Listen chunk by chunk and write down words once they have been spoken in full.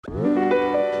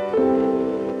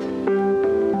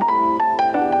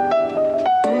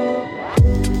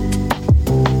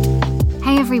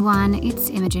everyone, it's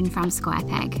Imogen from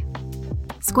SquarePeg.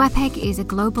 SquarePeg is a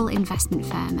global investment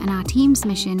firm, and our team's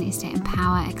mission is to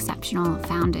empower exceptional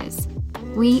founders.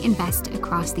 We invest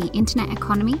across the internet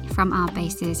economy from our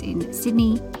bases in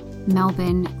Sydney,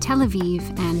 Melbourne, Tel Aviv,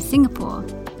 and Singapore.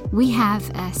 We have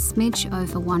a smidge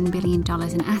over $1 billion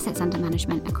in assets under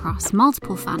management across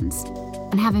multiple funds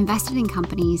and have invested in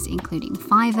companies including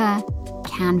Fiverr,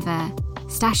 Canva,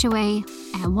 Stashaway,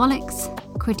 Airwallex,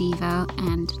 Credivo,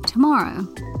 and Tomorrow.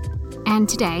 And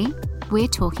today, we're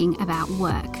talking about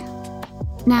work.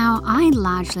 Now, I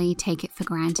largely take it for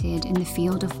granted in the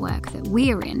field of work that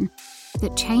we're in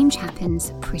that change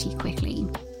happens pretty quickly.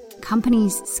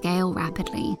 Companies scale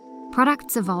rapidly,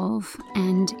 products evolve,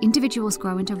 and individuals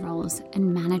grow into roles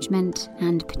in management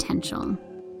and potential.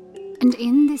 And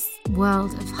in this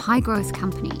world of high-growth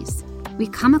companies, we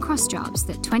come across jobs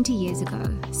that 20 years ago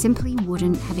simply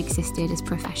wouldn't have existed as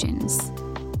professions.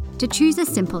 To choose a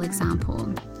simple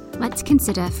example, let's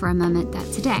consider for a moment that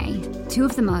today, two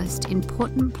of the most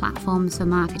important platforms for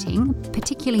marketing,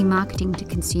 particularly marketing to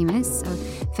consumers, so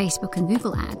Facebook and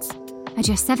Google Ads, are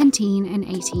just 17 and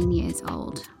 18 years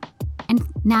old. And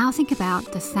now think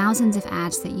about the thousands of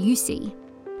ads that you see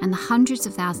and the hundreds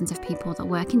of thousands of people that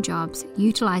work in jobs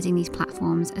utilizing these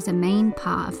platforms as a main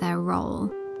part of their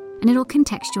role. And it'll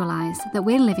contextualize that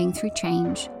we're living through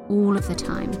change all of the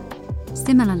time.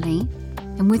 Similarly,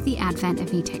 and with the advent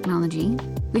of new technology,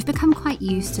 we've become quite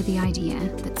used to the idea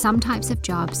that some types of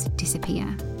jobs disappear.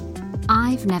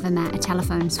 I've never met a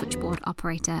telephone switchboard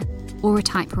operator or a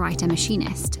typewriter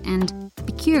machinist, and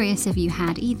be curious if you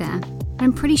had either. But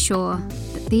I'm pretty sure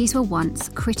that these were once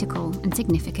critical and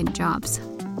significant jobs.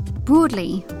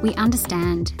 Broadly, we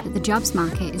understand that the jobs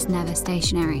market is never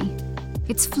stationary.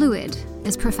 It's fluid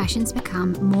as professions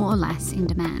become more or less in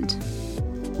demand.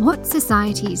 What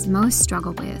societies most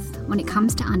struggle with when it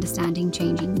comes to understanding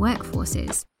changing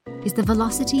workforces is the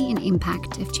velocity and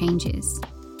impact of changes,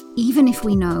 even if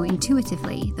we know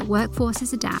intuitively that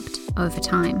workforces adapt over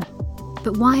time.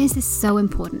 But why is this so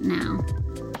important now?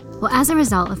 Well, as a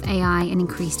result of AI and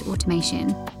increased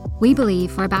automation, we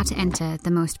believe we're about to enter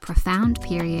the most profound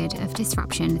period of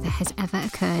disruption that has ever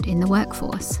occurred in the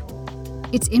workforce.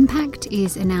 Its impact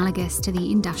is analogous to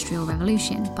the Industrial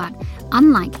Revolution, but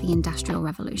unlike the Industrial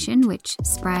Revolution, which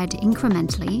spread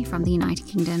incrementally from the United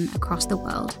Kingdom across the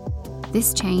world,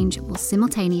 this change will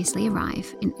simultaneously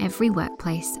arrive in every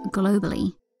workplace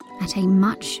globally at a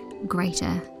much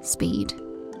greater speed.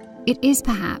 It is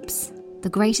perhaps the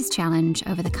greatest challenge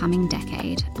over the coming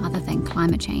decade other than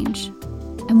climate change.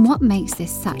 And what makes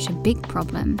this such a big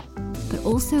problem, but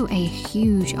also a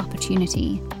huge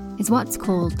opportunity, is what's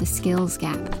called the skills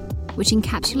gap, which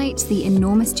encapsulates the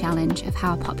enormous challenge of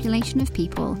how a population of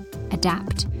people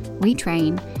adapt,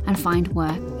 retrain, and find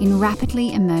work in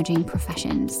rapidly emerging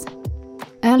professions.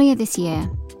 Earlier this year,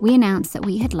 we announced that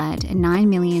we had led a $9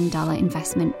 million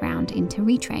investment round into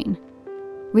Retrain.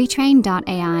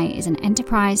 Retrain.ai is an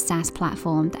enterprise SaaS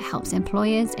platform that helps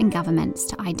employers and governments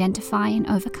to identify and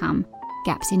overcome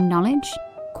gaps in knowledge,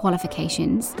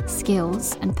 qualifications,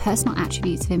 skills, and personal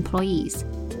attributes of employees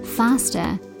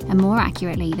faster and more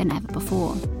accurately than ever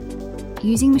before.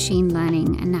 Using machine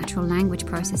learning and natural language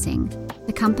processing,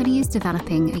 the company is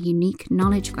developing a unique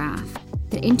knowledge graph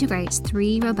that integrates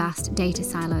 3 robust data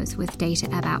silos with data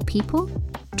about people,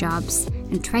 jobs,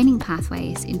 and training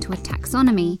pathways into a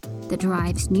taxonomy that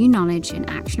derives new knowledge and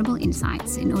actionable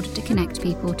insights in order to connect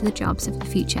people to the jobs of the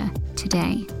future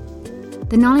today.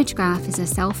 The knowledge graph is a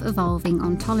self-evolving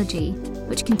ontology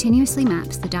which continuously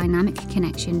maps the dynamic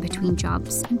connection between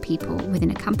jobs and people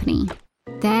within a company.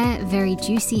 Their very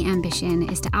juicy ambition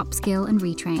is to upskill and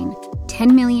retrain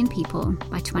 10 million people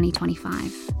by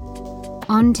 2025.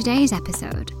 On today's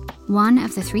episode, one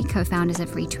of the 3 co-founders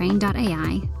of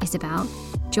Retrain.ai, Isabel,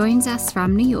 joins us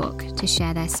from New York to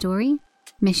share their story,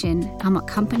 mission, and what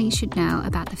companies should know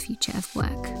about the future of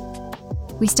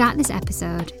work. We start this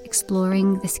episode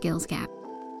exploring the skills gap.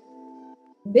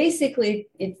 Basically,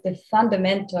 it's the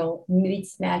fundamental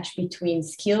mismatch between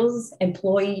skills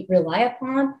employees rely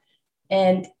upon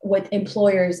and what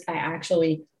employers are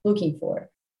actually looking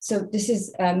for. So this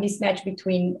is a mismatch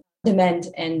between demand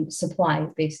and supply,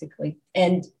 basically.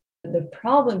 And the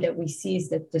problem that we see is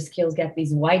that the skills gap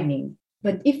is widening.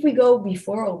 But if we go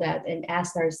before all that and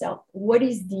ask ourselves, what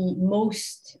is the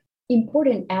most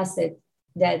important asset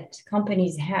that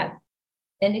companies have?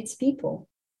 And it's people.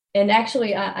 And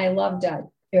actually, I love that.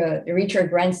 Richard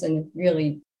Branson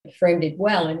really framed it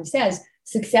well. And he says,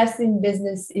 success in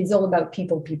business is all about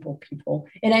people, people, people.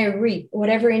 And I agree,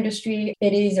 whatever industry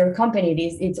it is or company it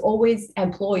is, it's always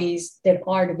employees that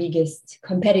are the biggest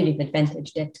competitive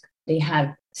advantage that they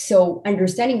have. So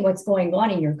understanding what's going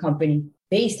on in your company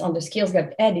based on the skills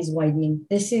gap ed is widening.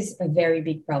 This is a very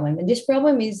big problem. And this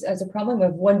problem is as a problem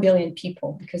of 1 billion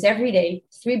people, because every day,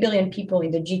 3 billion people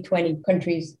in the G20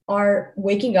 countries are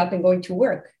waking up and going to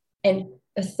work. And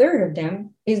a third of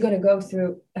them is going to go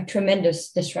through a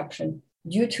tremendous disruption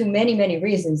due to many, many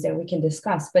reasons that we can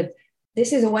discuss. But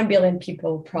this is a 1 billion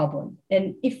people problem.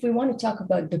 And if we want to talk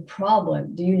about the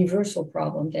problem, the universal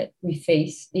problem that we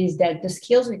face is that the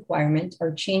skills requirements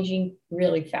are changing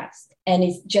really fast, and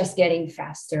it's just getting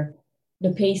faster.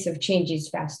 The pace of change is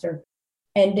faster.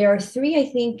 And there are three, I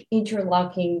think,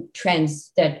 interlocking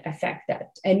trends that affect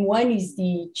that. And one is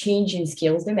the change in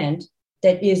skills demand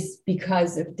that is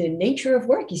because of the nature of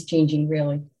work is changing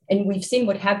really. And we've seen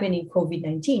what happened in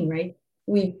COVID-19, right?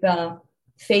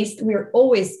 We're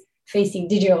always facing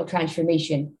digital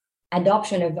transformation,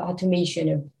 adoption of automation,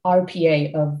 of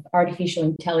RPA, of artificial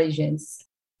intelligence,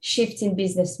 shifts in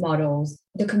business models.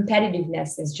 The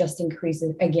competitiveness has just increased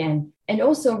again. And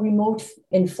also remote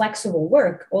and flexible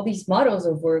work. All these models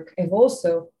of work have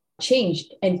also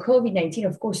changed. And COVID-19,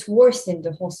 of course, worsened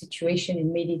the whole situation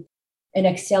and made it and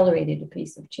accelerated the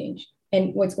pace of change.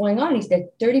 And what's going on is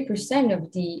that 30%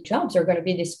 of the jobs are going to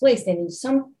be displaced, and in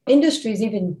some industries,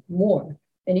 even more.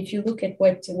 And if you look at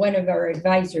what one of our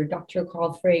advisors, Dr.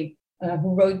 Carl Frey,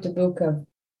 who wrote the book of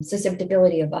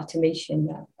susceptibility of automation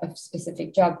of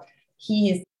specific job, he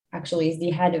is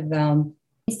the head of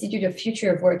Institute of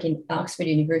Future of Work in Oxford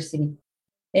University.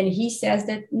 And he says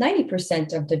that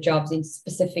 90% of the jobs in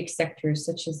specific sectors,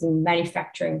 such as in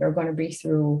manufacturing, are going to be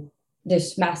through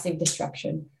this massive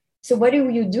disruption. So what do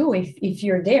you do if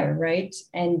you're there, right?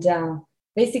 And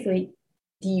basically,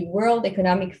 the World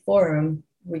Economic Forum,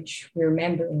 which we're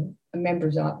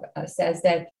members of,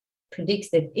 predicts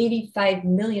that 85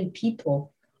 million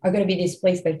people are going to be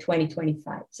displaced by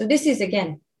 2025. So this is,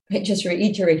 again, just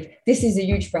reiterate, this is a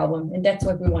huge problem, and that's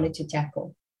what we wanted to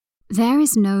tackle. There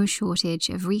is no shortage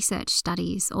of research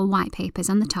studies or white papers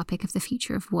on the topic of the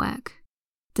future of work.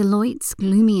 Deloitte's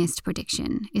gloomiest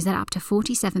prediction is that up to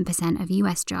 47% of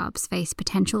US jobs face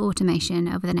potential automation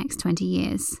over the next 20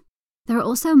 years. There are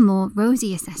also more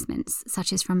rosy assessments,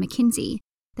 such as from McKinsey,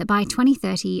 that by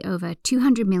 2030, over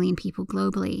 200 million people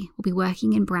globally will be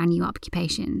working in brand new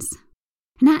occupations.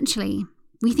 And actually,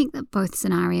 we think that both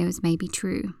scenarios may be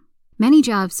true. Many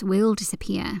jobs will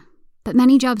disappear, but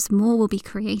many jobs more will be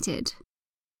created.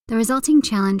 The resulting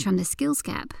challenge from the skills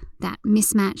gap, that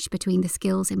mismatch between the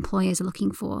skills employers are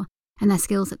looking for and the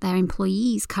skills that their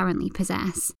employees currently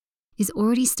possess, is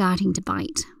already starting to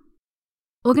bite.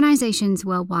 Organizations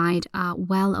worldwide are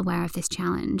well aware of this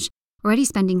challenge, already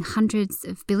spending hundreds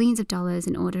of billions of dollars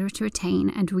in order to retain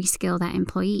and reskill their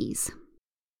employees.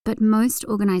 But most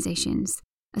organizations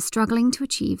are struggling to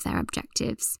achieve their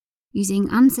objectives, using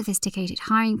unsophisticated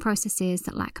hiring processes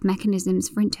that lack mechanisms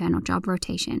for internal job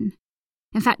rotation.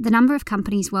 In fact, the number of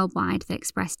companies worldwide that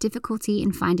express difficulty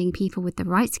in finding people with the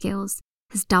right skills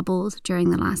has doubled during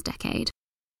the last decade.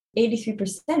 83%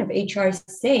 of HRs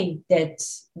say that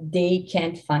they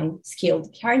can't find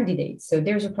skilled candidates. So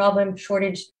there's a problem,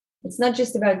 shortage. It's not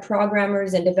just about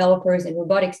programmers and developers and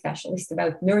robotic specialists, it's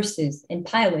about nurses and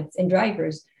pilots and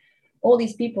drivers. All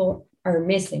these people are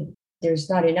missing. There's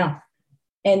not enough.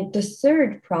 And the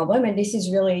third problem, and this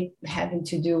is really having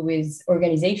to do with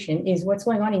organization, is what's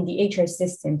going on in the HR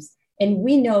systems. And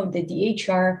we know that the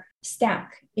HR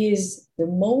stack is the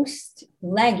most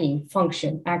lagging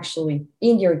function actually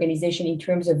in the organization in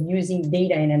terms of using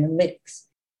data and analytics.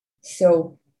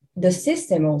 So the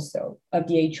system also of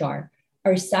the HR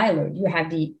are siloed. You have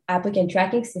the applicant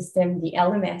tracking system, the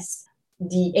LMS,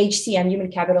 the HCM,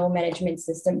 human capital management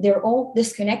system. They're all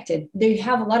disconnected. They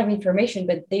have a lot of information,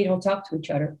 but they don't talk to each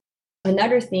other.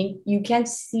 Another thing, you can't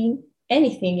see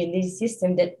anything in this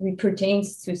system that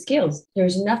pertains to skills.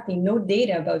 There's nothing, no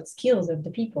data about skills of the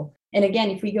people. And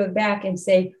again, if we go back and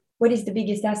say, what is the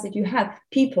biggest asset you have?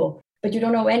 People, but you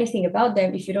don't know anything about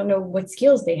them if you don't know what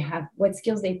skills they have, what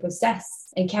skills they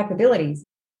possess and capabilities.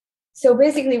 So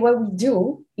basically what we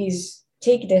do is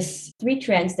take this three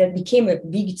trends that became a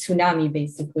big tsunami,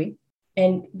 basically,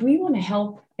 and we want to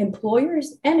help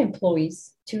employers and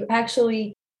employees to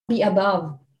actually be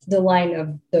above the line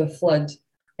of the flood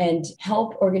and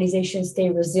help organizations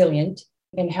stay resilient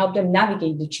and help them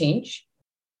navigate the change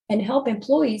and help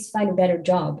employees find a better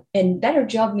job. And better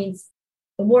job means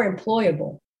a more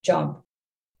employable job.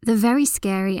 The very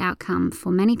scary outcome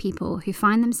for many people who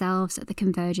find themselves at the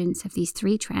convergence of these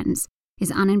three trends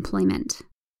is unemployment.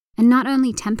 And not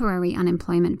only temporary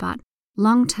unemployment, but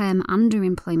long-term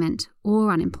underemployment or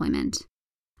unemployment.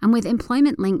 And with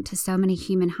employment linked to so many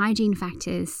human hygiene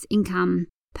factors, income,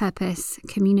 purpose,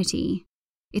 community,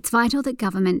 It's vital that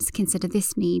governments consider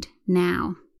this need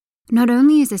now. Not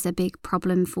only is this a big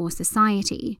problem for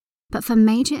society, but for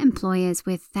major employers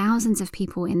with thousands of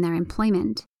people in their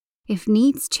employment, if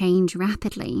needs change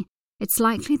rapidly, it's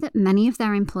likely that many of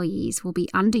their employees will be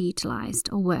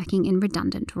underutilized or working in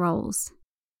redundant roles.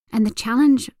 And the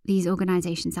challenge these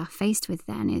organizations are faced with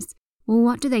then is, well,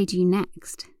 what do they do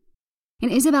next? In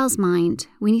Isabel's mind,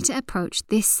 we need to approach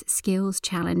this skills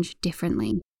challenge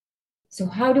differently. So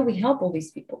how do we help all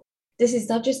these people? This is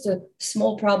not just a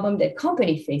small problem that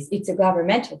companies face. It's a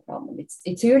governmental problem.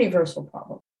 It's a universal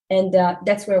problem. And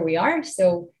that's where we are.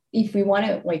 So if we want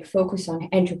to focus on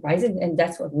enterprises, and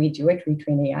that's what we do at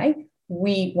Retrain AI,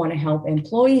 we want to help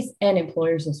employees and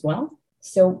employers as well.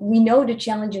 So we know the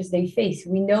challenges they face.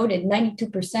 We know that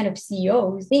 92% of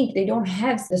CEOs think they don't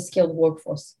have the skilled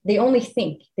workforce. They only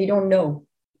think, they don't know.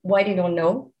 Why they don't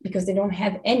know? Because they don't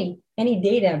have any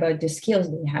data about the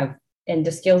skills they have and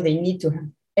the skills they need to have.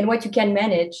 And what you can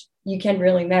manage, you can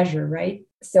really measure, right?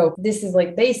 So this is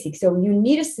basic. So you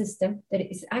need a system that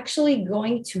is actually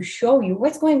going to show you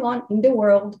what's going on in the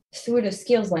world through the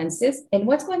skills lenses and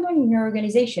what's going on in your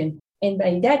organization. And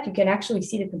by that, you can actually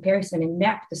see the comparison and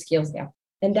map the skills gap.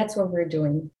 And that's what we're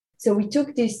doing. So we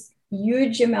took this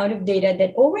huge amount of data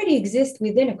that already exists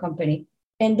within a company.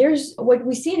 And there's what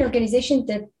we see in organizations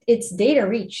that it's data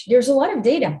rich. There's a lot of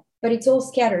data, but it's all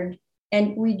scattered.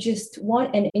 And we just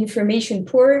want an information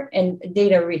poor and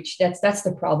data rich. That's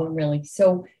the problem, really.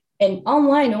 So, and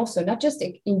online also, not just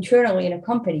internally in a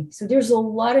company. So there's a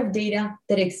lot of data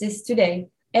that exists today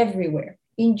everywhere,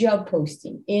 in job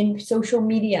posting, in social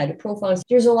media, the profiles.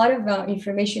 There's a lot of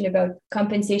information about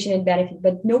compensation and benefit,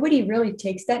 but nobody really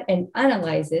takes that and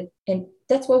analyze it. And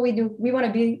that's what we do. We want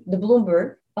to be the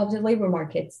Bloomberg of the labor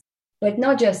markets. But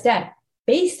not just that,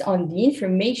 based on the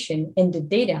information and the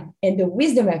data and the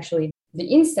wisdom, actually, the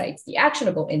insights, the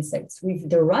actionable insights we've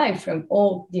derived from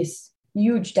all this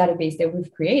huge database that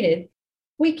we've created,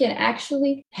 we can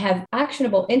actually have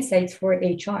actionable insights for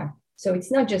HR. So it's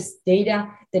not just data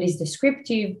that is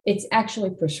descriptive, it's actually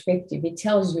prescriptive. It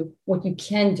tells you what you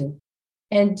can do.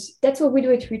 And that's what we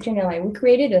do at Retrain AI. We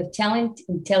created a talent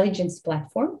intelligence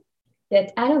platform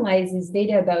that analyzes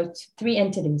data about 3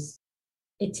 entities.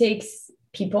 It takes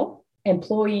people,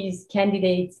 employees,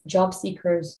 candidates, job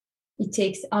seekers. It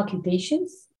takes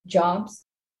occupations, jobs,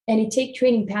 and it takes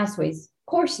training pathways,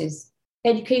 courses,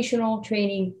 educational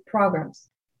training programs.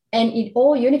 And it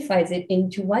all unifies it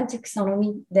into one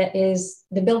taxonomy that is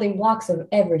the building blocks of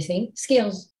everything,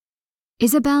 skills.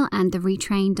 Isabel and the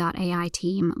Retrain.ai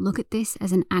team look at this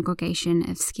as an aggregation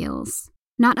of skills.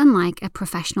 Not unlike a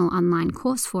professional online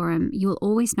course forum, you will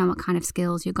always know what kind of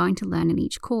skills you're going to learn in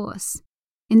each course.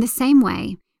 In the same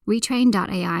way,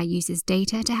 Retrain.ai uses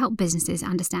data to help businesses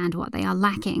understand what they are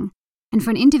lacking, and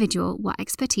for an individual, what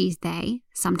expertise they,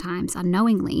 sometimes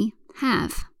unknowingly,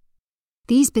 have.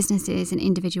 These businesses and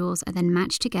individuals are then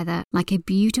matched together like a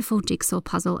beautiful jigsaw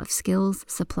puzzle of skills,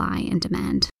 supply, and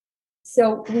demand.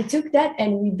 So we took that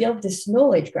and we built this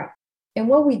knowledge graph. And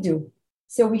what we do,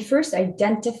 so we first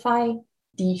identify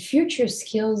the future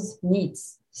skills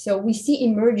needs. So we see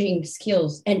emerging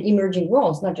skills and emerging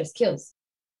roles, not just skills.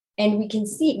 And we can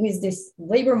see with this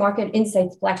labor market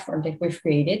insights platform that we've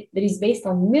created that is based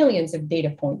on millions of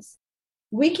data points,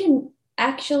 we can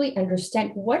actually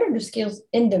understand what are the skills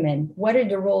in demand, what are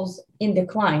the roles in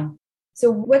decline.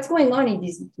 So what's going on in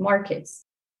these markets?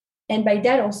 And by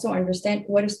that also understand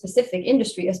what a specific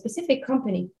industry, a specific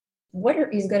company, what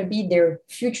is going to be their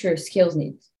future skills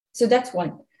needs. So that's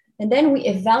one. And then we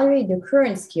evaluate the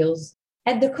current skills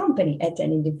at the company, at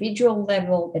an individual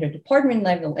level, at a department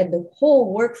level, at the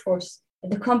whole workforce,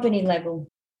 at the company level.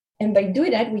 And by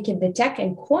doing that, we can detect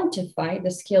and quantify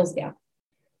the skills gap.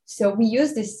 So we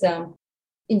use this,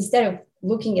 instead of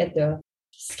looking at the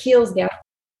skills gap,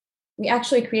 we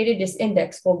actually created this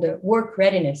index called the Work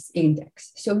Readiness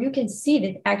Index. So you can see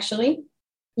that actually,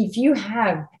 if you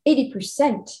have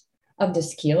 80% of the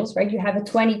skills, right, you have a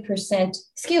 20%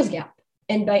 skills gap.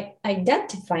 And by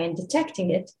identifying and detecting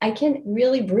it, I can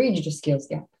really bridge the skills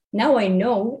gap. Now I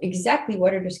know exactly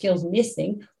what are the skills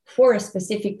missing for a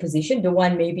specific position, the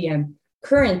one maybe I'm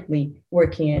currently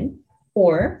working in,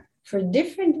 or for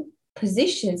different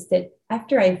positions that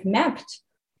after I've mapped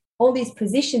all these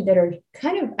positions that are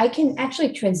I can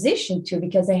actually transition to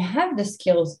because I have the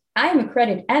skills. I'm a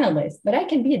credit analyst, but I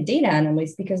can be a data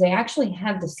analyst because I actually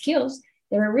have the skills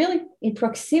that are really in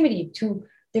proximity to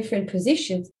different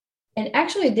positions. And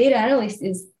actually, a data analyst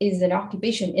is an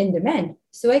occupation in demand.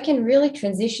 So I can really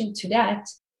transition to that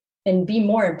and be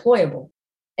more employable.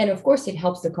 And of course, it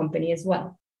helps the company as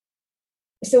well.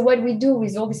 So what we do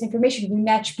with all this information, we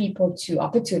match people to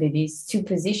opportunities, to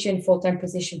position, full-time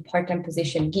position, part-time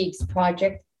position, gigs,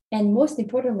 project, and most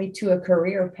importantly, to a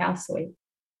career pathway.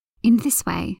 In this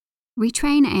way,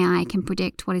 Retrain AI can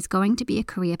predict what is going to be a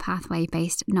career pathway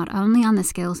based not only on the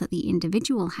skills that the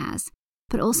individual has,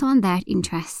 but also on their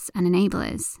interests and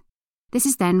enablers. This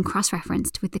is then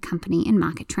cross-referenced with the company and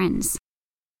market trends.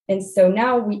 And so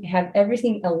now we have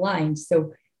everything aligned.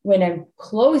 So when I'm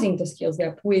closing the skills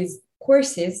gap with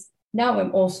courses, now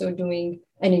I'm also doing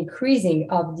an increasing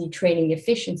of the training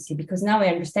efficiency, because now I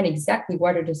understand exactly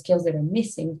what are the skills that are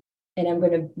missing. And I'm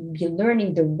going to be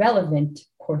learning the relevant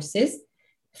courses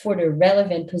for the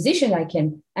relevant position I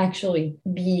can actually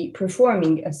be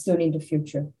performing soon in the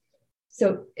future.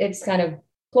 So it's kind of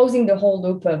closing the whole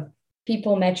loop of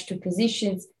people match to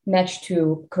positions, match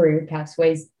to career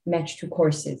pathways, match to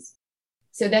courses.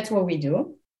 So that's what we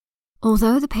do.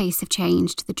 Although the pace of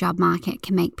change to the job market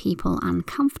can make people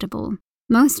uncomfortable,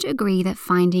 most agree that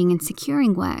finding and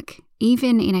securing work,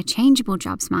 even in a changeable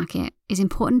jobs market, is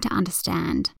important to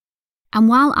understand. And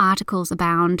while articles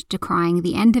abound decrying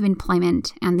the end of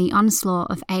employment and the onslaught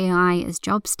of AI as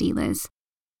job stealers,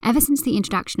 ever since the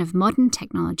introduction of modern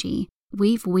technology,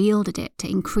 we've wielded it to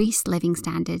increase living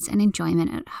standards and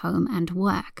enjoyment at home and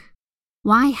work.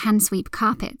 Why hand sweep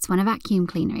carpets when a vacuum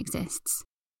cleaner exists?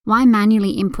 Why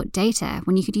manually input data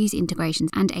when you could use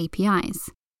integrations and APIs?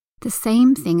 The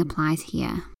same thing applies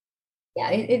here. Yeah,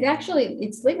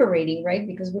 it's liberating, right?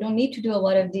 Because we don't need to do a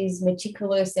lot of these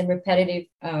meticulous and repetitive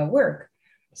work.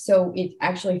 So it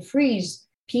actually frees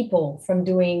people from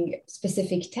doing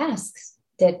specific tasks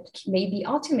that may be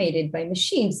automated by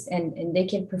machines, and they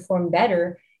can perform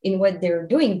better in what they're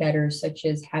doing better, such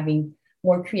as having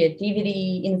more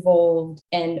creativity involved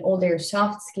and all their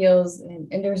soft skills.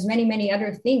 And there's many, many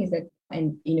other things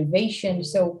and innovation.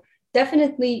 So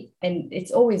definitely, and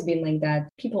it's always been like that,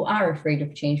 people are afraid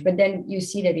of change, but then you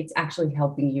see that it's actually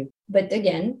helping you. But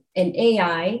again, an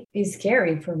AI is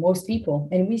scary for most people.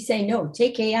 And we say, no,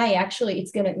 take AI, actually,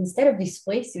 it's going to, instead of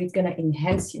displace you, it's going to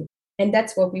enhance you. And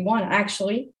that's what we want.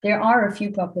 Actually, there are a few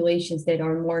populations that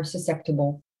are more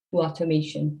susceptible to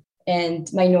automation and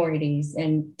minorities.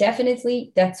 And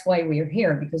definitely that's why we're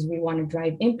here, because we want to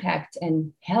drive impact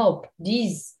and help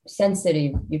these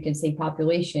sensitive, you can say,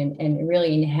 population and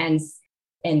really enhance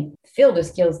and fill the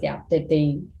skills gap that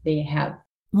they have.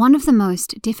 One of the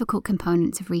most difficult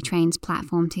components of Retrain's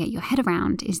platform to get your head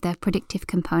around is the predictive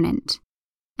component,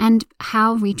 and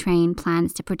how Retrain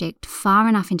plans to predict far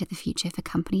enough into the future for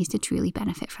companies to truly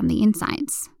benefit from the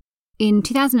insights. In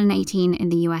 2018, in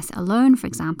the US alone, for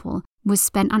example, was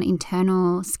spent on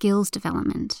internal skills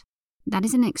development. That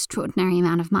is an extraordinary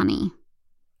amount of money.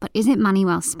 But is it money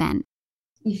well spent?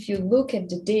 If you look at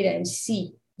the data and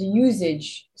see the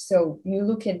usage, so you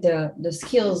look at the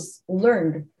skills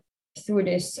learned through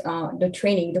this, the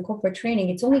training, the corporate training,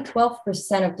 it's only 12%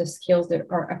 of the skills that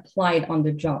are applied on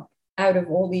the job out of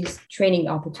all these training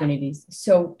opportunities.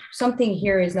 So something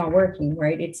here is not working,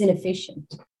 right? It's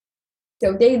inefficient.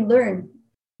 So they learn,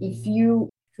 if you're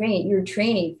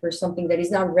training for something that is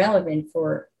not relevant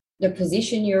for the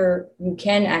position you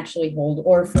can actually hold,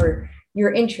 or for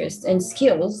your interest and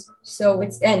skills. So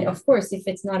and of course, if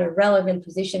it's not a relevant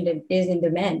position that is in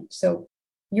demand, so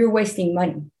you're wasting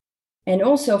money. And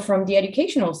also from the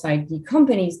educational side, the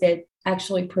companies that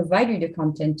actually provide you the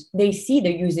content, they see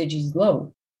the usage is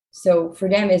low. So for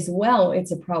them as well,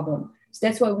 it's a problem. So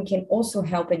that's why we can also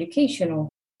help educational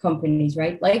companies,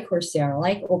 right? Like Coursera,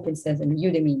 like Open Sesame,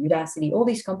 Udemy, Udacity, all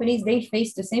these companies, they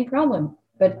face the same problem,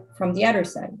 but from the other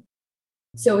side.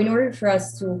 So in order for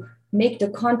us to make the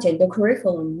content, the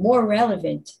curriculum more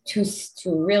relevant to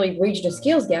really bridge the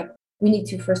skills gap, we need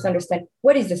to first understand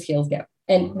what is the skills gap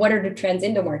and what are the trends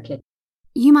in the market.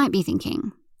 You might be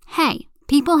thinking, hey,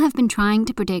 people have been trying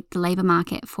to predict the labor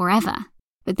market forever.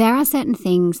 But there are certain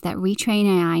things that Retrain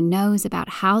AI knows about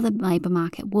how the labor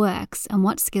market works and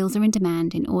what skills are in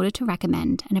demand in order to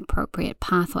recommend an appropriate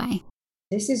pathway.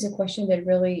 This is a question that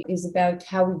really is about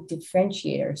how we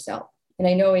differentiate ourselves. And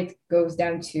I know it goes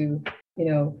down to,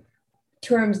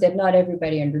 terms that not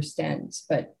everybody understands,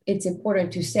 but it's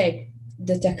important to say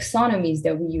the taxonomies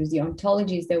that we use, the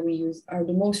ontologies that we use are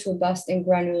the most robust and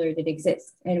granular that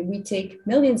exist. And we take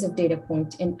millions of data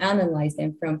points and analyze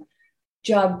them from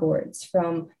job boards,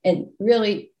 and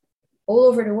really all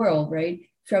over the world, right?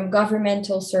 From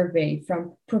governmental survey,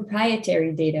 from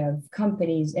proprietary data of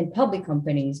companies and public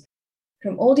companies,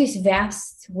 from all this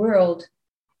vast world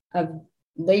of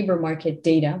labor market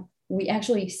data, we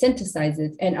actually synthesize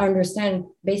it and understand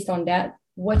based on that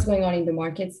what's going on in the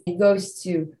markets. It goes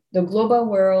to the global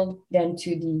world, then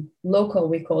to the local,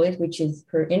 we call it, which is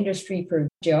per industry, per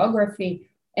geography,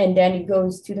 And then it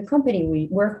goes to the company we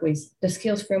work with, the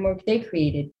skills framework they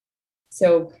created.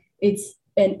 So it's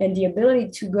and the ability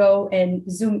to go and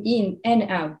zoom in and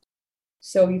out.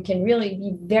 So you can really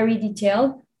be very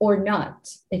detailed or not.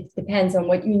 It depends on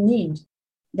what you need.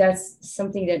 That's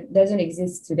something that doesn't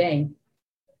exist today.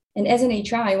 And as an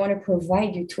HR, I want to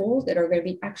provide you tools that are going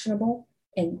to be actionable.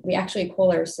 And we actually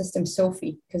call our system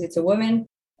Sophie because it's a woman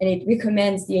and it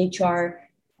recommends the HR.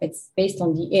 It's based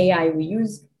on the AI we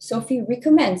use. Sophie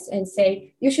recommends and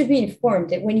say, you should be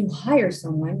informed that when you hire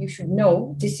someone, you should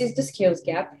know this is the skills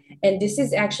gap. And this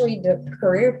is actually the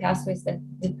career pathways that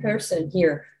the person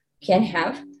here can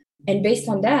have. And based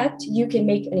on that, you can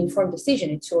make an informed decision.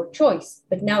 It's your choice.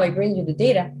 But now I bring you the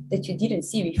data that you didn't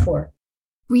see before.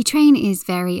 Retrain is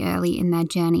very early in their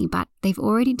journey, but they've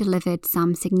already delivered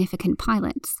some significant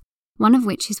pilots, one of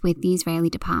which is with the Israeli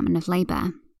Department of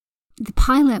Labor. The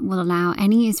pilot will allow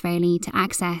any Israeli to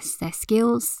access their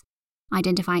skills,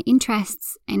 identify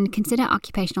interests, and consider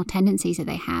occupational tendencies that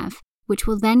they have, which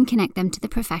will then connect them to the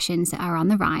professions that are on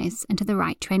the rise and to the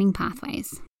right training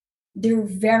pathways. They're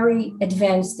very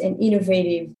advanced and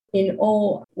innovative in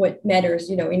all what matters,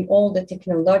 in all the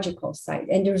technological side.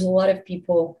 And there's a lot of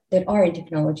people that are in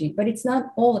technology, but it's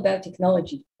not all about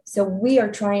technology. So we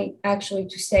are trying actually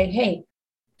to say, hey,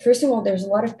 first of all, there's a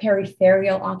lot of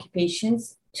peripheral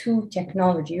occupations to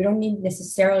technology. You don't need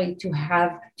necessarily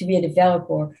to be a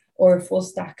developer or a full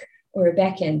stack or a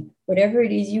backend, whatever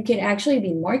it is. You can actually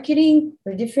be marketing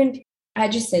or different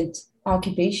adjacent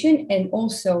occupation and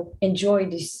also enjoy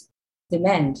this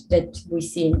demand that we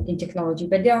see in technology.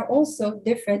 But there are also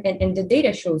different, and the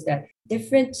data shows that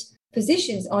different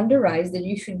positions on the rise that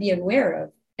you should be aware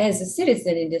of as a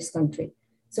citizen in this country.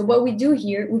 So what we do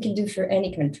here, we can do for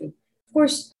any country. Of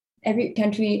course, every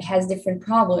country has different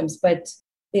problems, but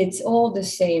it's all the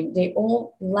same. They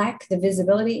all lack the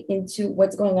visibility into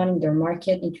what's going on in their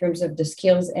market in terms of the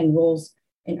skills and roles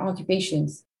and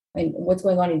occupations and what's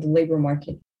going on in the labor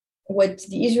market. What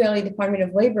the Israeli Department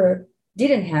of Labor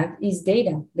didn't have is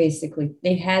data, basically.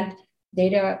 They had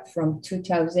data from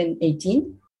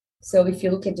 2018. So if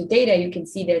you look at the data, you can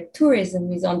see that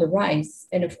tourism is on the rise.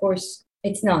 And of course,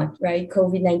 it's not, right?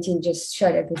 COVID-19 just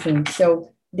shut everything. So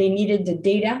they needed the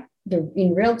data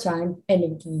in real time and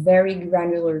at very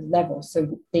granular level.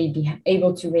 So they'd be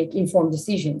able to make informed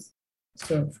decisions.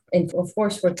 So, and of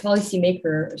course, for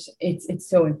policymakers, it's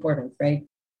so important, right?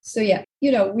 So yeah,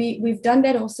 we've done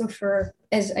that also for,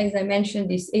 as I mentioned,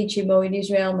 this HMO in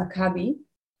Israel, Maccabi,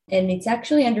 and it's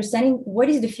actually understanding what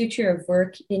is the future of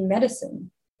work in medicine,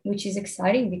 which is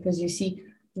exciting because you see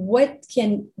what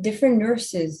can different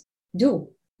nurses do?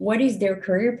 What is their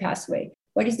career pathway?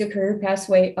 What is the career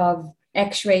pathway of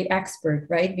X-ray expert,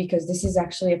 right? Because this is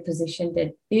actually a position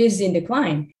that is in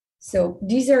decline. So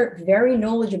these are very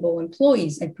knowledgeable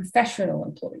employees and professional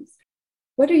employees.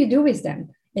 What do you do with them?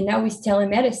 And now with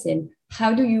telemedicine,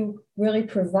 how do you really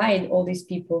provide all these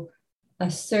people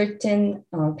a certain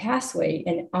pathway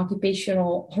and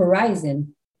occupational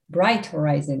horizon, bright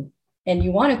horizon, and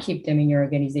you want to keep them in your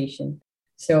organization?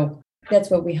 So that's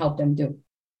what we help them do.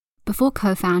 Before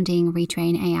co-founding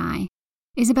Retrain AI,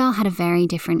 Isabel had a very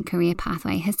different career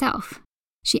pathway herself.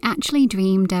 She actually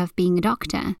dreamed of being a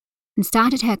doctor and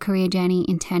started her career journey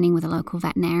interning with a local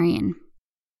veterinarian.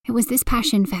 It was this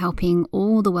passion for helping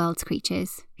all the world's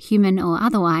creatures, human or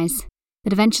otherwise,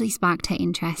 that eventually sparked her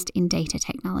interest in data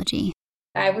technology.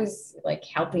 I was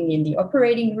helping in the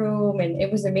operating room and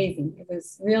it was amazing. It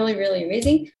was really, really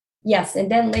amazing. Yes. And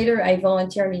then later I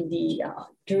volunteered in the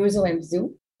Jerusalem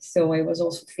Zoo. So I was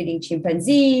also feeding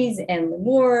chimpanzees and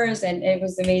lemurs and it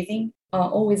was amazing.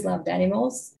 Always loved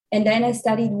animals. And then I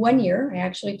studied 1 year. I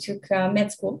actually took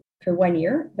med school for 1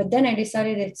 year, but then I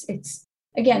decided it's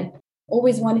again,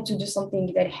 always wanted to do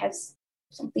something that has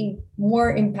something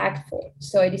more impactful.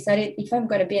 So I decided if I'm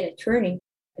going to be an attorney,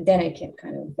 then I can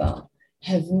kind of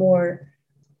have more,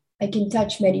 I can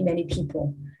touch many, many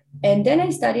people. And then I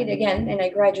studied again and I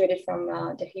graduated from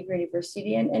the Hebrew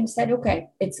University and said, okay,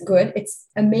 it's good. It's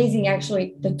amazing,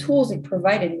 actually, the tools it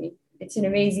provided me. It's an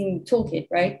amazing toolkit,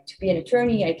 right? To be an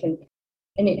attorney,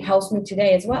 and it helps me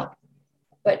today as well.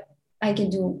 But I can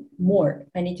do more.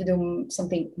 I need to do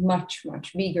something much,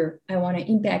 much bigger. I want to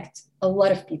impact a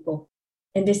lot of people.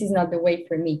 And this is not the way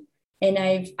for me. And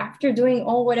after doing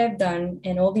all what I've done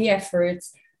and all the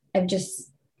efforts, I've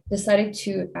just decided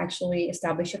to actually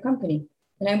establish a company.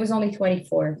 And I was only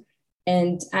 24.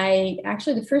 And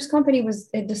the first company was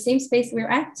at the same space we're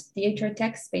at, the HR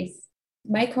tech space.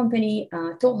 My company,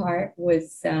 Tohar,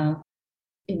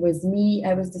 it was me.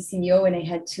 I was the CEO and I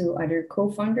had two other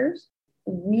co-founders.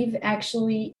 we've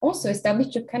actually also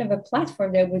established a kind of a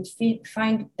platform that would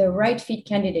find the right fit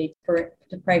candidate for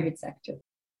the private sector.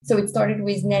 So it started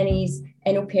with nannies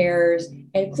and au pairs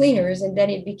and cleaners, and then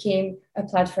it became a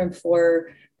platform for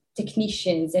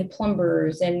technicians and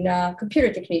plumbers and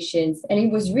computer technicians. And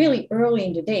it was really early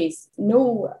in the days.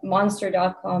 No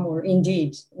Monster.com or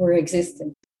Indeed were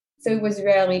existent. So it was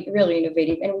really, really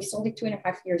innovative. And we sold it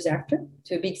 2.5 years after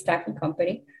to a big staffing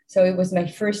company. So it was my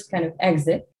first kind of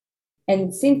exit.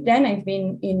 And since then, I've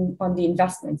been on the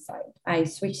investment side. I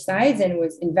switched sides and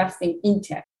was investing in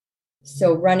tech.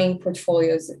 So running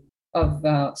portfolios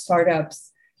of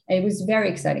startups. And it was very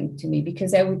exciting to me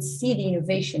because I would see the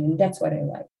innovation, and that's what I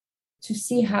like. To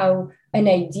see how an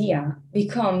idea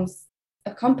becomes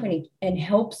a company and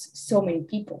helps so many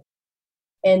people.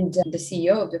 And the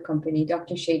CEO of the company,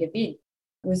 Dr. Shay David,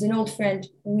 was an old friend.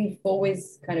 We've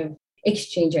always kind of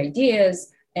exchanged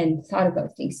ideas and thought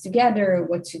about things together,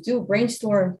 what to do,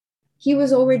 brainstorm. He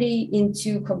was already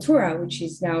into Kaltura, which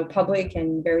is now public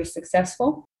and very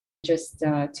successful. Just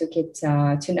took it to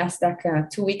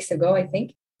NASDAQ 2 weeks ago, I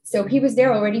think. So he was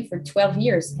there already for 12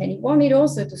 years, and he wanted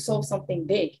also to solve something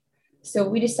big. So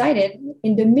we decided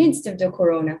in the midst of the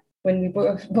corona, when we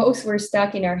both were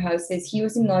stuck in our houses, he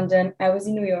was in London, I was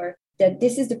in New York, that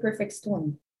this is the perfect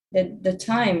storm, that the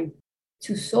time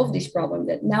to solve this problem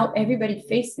that now everybody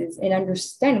faces and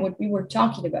understand what we were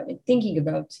talking about and thinking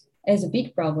about as a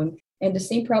big problem. And the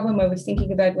same problem I was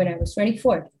thinking about when I was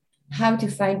 24, how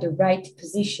to find the right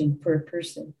position for a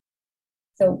person.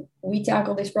 So we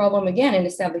tackled this problem again and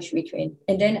established Retrain.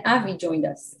 And then Avi joined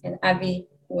us. And Avi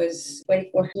was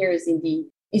 24 years in the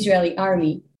Israeli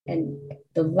army. And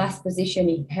the last position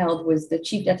he held was the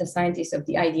chief data scientist of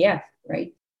the IDF,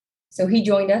 right? So he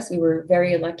joined us. We were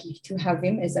very lucky to have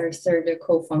him as our third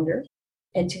co-founder.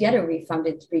 And together we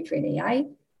founded Retrain AI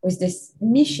with this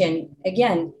mission,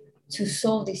 again, to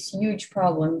solve this huge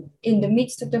problem in the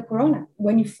midst of the corona.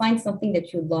 When you find something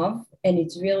that you love and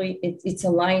it's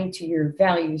aligned to your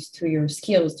values, to your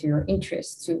skills, to your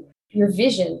interests, to your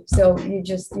vision. So you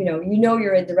just, you know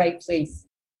you're at the right place.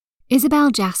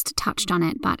 Isabel just touched on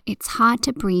it, but it's hard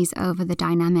to breeze over the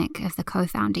dynamic of the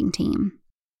co-founding team.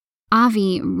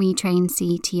 Avi, Retrain's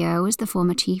CTO, is the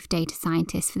former chief data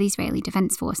scientist for the Israeli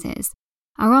Defense Forces,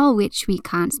 a role which we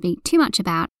can't speak too much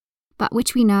about, but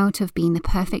which we know to have been the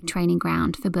perfect training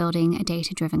ground for building a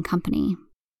data-driven company.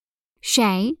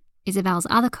 Shay, Isabel's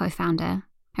other co-founder,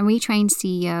 and Retrain's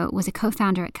CEO, was a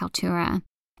co-founder at Kaltura,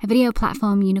 a video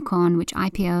platform unicorn which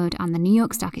IPO'd on the New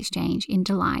York Stock Exchange in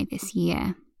July this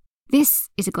year. This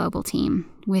is a global team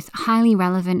with highly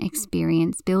relevant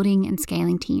experience building and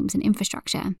scaling teams and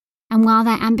infrastructure. And while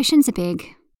their ambitions are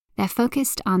big, they're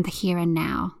focused on the here and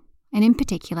now, and in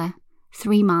particular,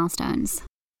 3 milestones.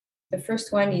 The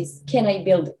first one is, can I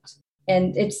build it?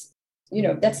 And it's,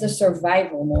 that's the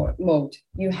survival mode.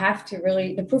 You have to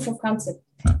really, the proof of concept,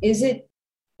 is it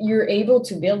you're able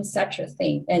to build such a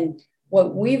thing? And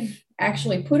what we've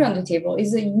actually put on the table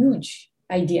is a huge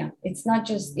idea. It's not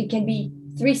just, it can be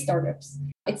 3 startups.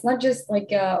 It's not just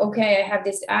like, okay, I have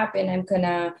this app and I'm going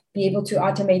to be able to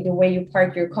automate the way you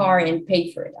park your car and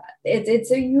pay for that.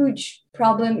 It's a huge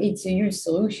problem. It's a huge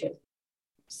solution.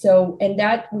 So, and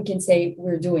that we can say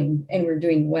we're doing, and we're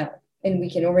doing well. And we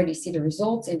can already see the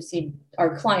results and see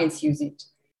our clients use it.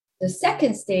 The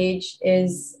second stage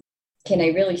is, can I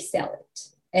really sell it?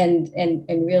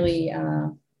 And really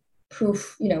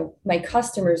proof, my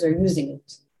customers are using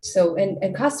it. So,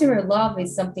 and customer love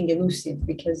is something elusive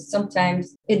because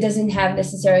sometimes it doesn't have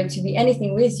necessarily to be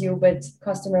anything with you, but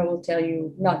customer will tell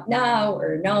you not now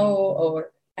or no,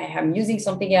 or I am using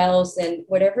something else. And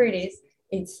whatever it is,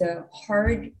 it's a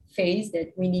hard phase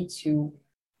that we need to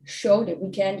show that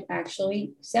we can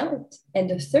actually sell it.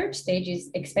 And the third stage is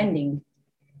expanding,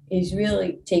 is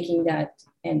really taking that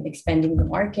and expanding the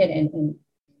market and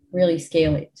really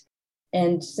scale it.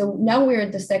 And so now we're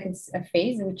at the second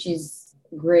phase, which is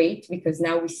great because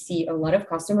now we see a lot of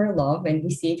customer love and we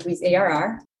see it with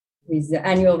ARR, with the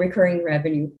annual recurring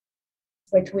revenue.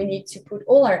 But we need to put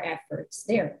all our efforts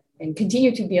there and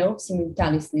continue to build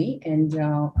simultaneously. And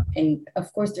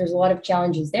of course, there's a lot of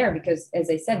challenges there because, as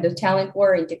I said, the talent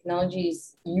war in technology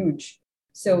is huge.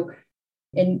 So,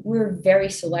 and we're very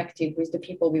selective with the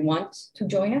people we want to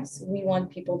join us. We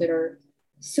want people that are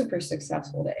super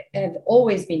successful, that have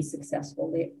always been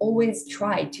successful. They always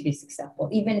try to be successful.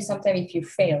 Even sometimes if you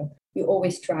fail, you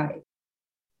always try.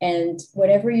 And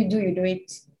whatever you do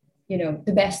it,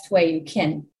 the best way you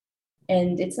can.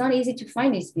 And it's not easy to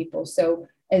find these people. So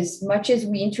as much as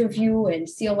we interview and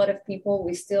see a lot of people,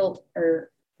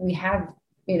 we have,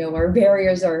 our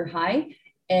barriers are high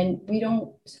and we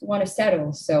don't want to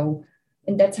settle. So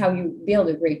And that's how you build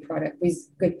a great product, with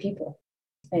good people.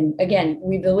 And again,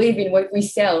 we believe in what we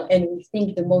sell, and we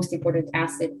think the most important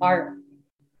asset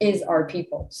is our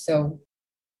people. So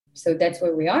that's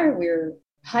where we are. We're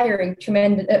hiring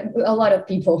a lot of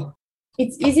people.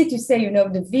 It's easy to say,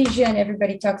 the vision,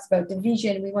 everybody talks about the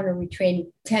vision. We want to retrain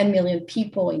 10 million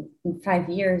people in 5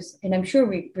 years. And I'm sure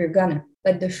we're gonna,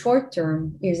 but the short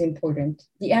term is important.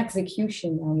 The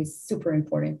execution now is super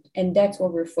important. And that's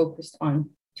what we're focused on,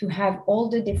 to have all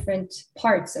the different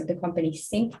parts of the company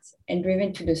synced and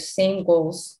driven to the same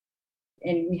goals.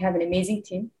 And we have an amazing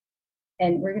team.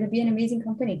 And we're going to be an amazing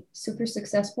company, super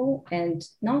successful, and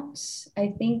not,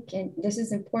 I think, and this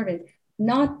is important,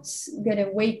 not going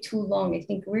to wait too long. I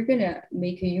think we're going to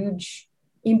make a huge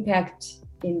impact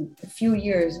in a few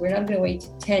years. We're not going to wait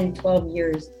 10, 12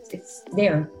 years. It's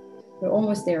there. We're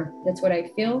almost there. That's what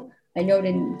I feel. I know that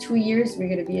in 2 years, we're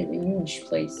going to be in a huge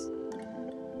place.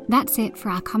 That's it for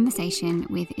our conversation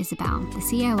with Isabelle, the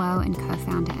COO and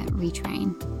co-founder at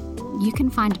Retrain. You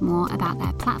can find more about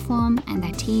their platform and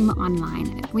their team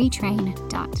online at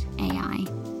retrain.ai.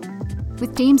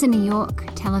 With teams in New York,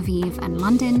 Tel Aviv, and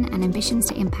London, and ambitions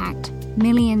to impact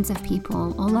millions of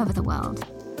people all over the world,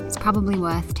 it's probably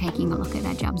worth taking a look at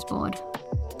their jobs board.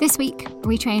 This week,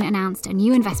 Retrain announced a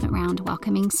new investment round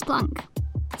welcoming Splunk.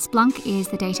 Splunk is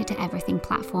the data-to-everything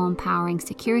platform powering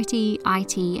security,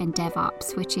 IT, and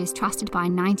DevOps, which is trusted by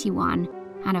 91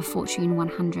 out of Fortune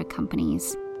 100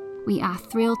 companies. We are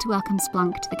thrilled to welcome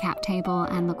Splunk to the cap table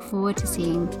and look forward to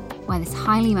seeing where this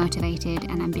highly motivated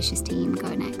and ambitious team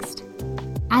go next.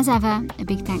 As ever, a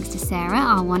big thanks to Sarah,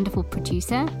 our wonderful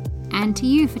producer, and to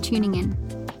you for tuning in.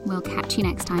 We'll catch you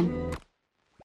next time.